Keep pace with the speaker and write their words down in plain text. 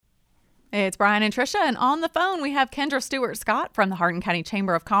It's Brian and Tricia, and on the phone we have Kendra Stewart-Scott from the Hardin County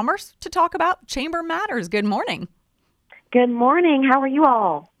Chamber of Commerce to talk about Chamber Matters. Good morning. Good morning. How are you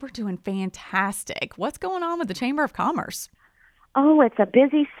all? We're doing fantastic. What's going on with the Chamber of Commerce? Oh, it's a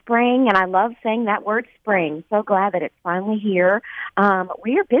busy spring, and I love saying that word spring. So glad that it's finally here.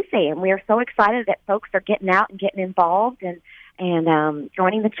 We are busy, and we are so excited that folks are getting out and getting involved and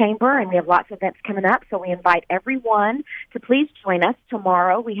joining the chamber, and we have lots of events coming up, so we invite everyone to please join us.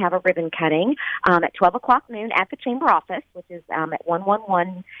 Tomorrow we have a ribbon cutting at 12 o'clock noon at the chamber office, which is at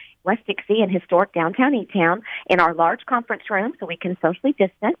 111 West Dixie in historic downtown E-Town, in our large conference room, so we can socially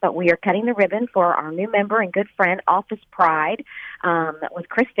distance, but we are cutting the ribbon for our new member and good friend, Office Pride, with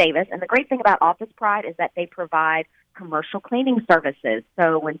Chris Davis. And the great thing about Office Pride is that they provide commercial cleaning services.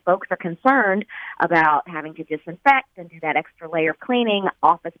 So when folks are concerned about having to disinfect and do that extra layer of cleaning,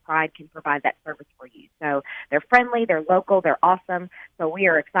 Office Pride can provide that service for you. So they're friendly, they're local, they're awesome. So we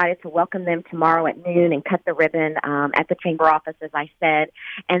are excited to welcome them tomorrow at noon and cut the ribbon at the chamber office, as I said.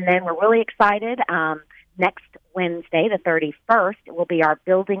 And then we're really excited. Next Wednesday, the 31st, will be our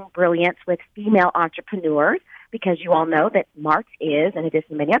Building Brilliance with Female Entrepreneurs, because you all know that March is, in addition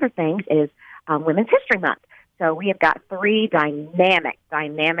to many other things, is Women's History Month. So we have got three dynamic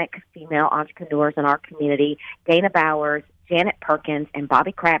female entrepreneurs in our community, Dana Bowers, Janet Perkins, and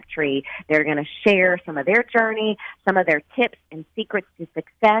Bobby Crabtree. They're going to share some of their journey, some of their tips and secrets to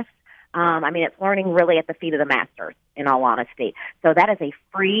success. It's learning really at the feet of the masters, in all honesty. So that is a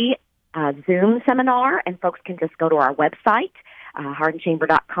free Zoom seminar, and folks can just go to our website,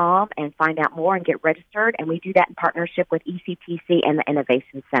 hardinchamber.com, and find out more and get registered. And we do that in partnership with ECTC and the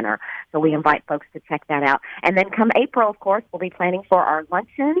Innovation Center. So we invite folks to check that out. And then come April, of course, we'll be planning for our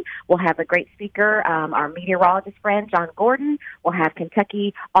luncheon. We'll have a great speaker, our meteorologist friend, John Gordon. We'll have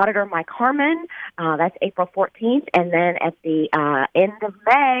Kentucky Auditor Mike Harmon. That's April 14th. And then at the end of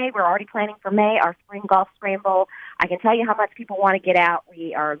May, we're already planning for May, our spring golf scramble. I can tell you how much people want to get out.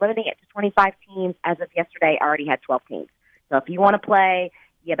 We are limiting it to 25 teams. As of yesterday, I already had 12 teams. So if you want to play,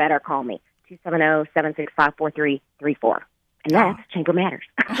 you better call me, 270-765-4334. And that's Chamber Matters.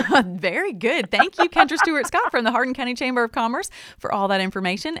 Very good. Thank you, Kendra Stewart-Scott from the Hardin County Chamber of Commerce, for all that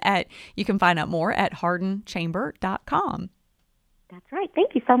information. You can find out more at hardinchamber.com. That's right.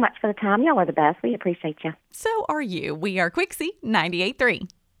 Thank you so much for the time. Y'all are the best. We appreciate you. So are you. We are Quixie 98.3.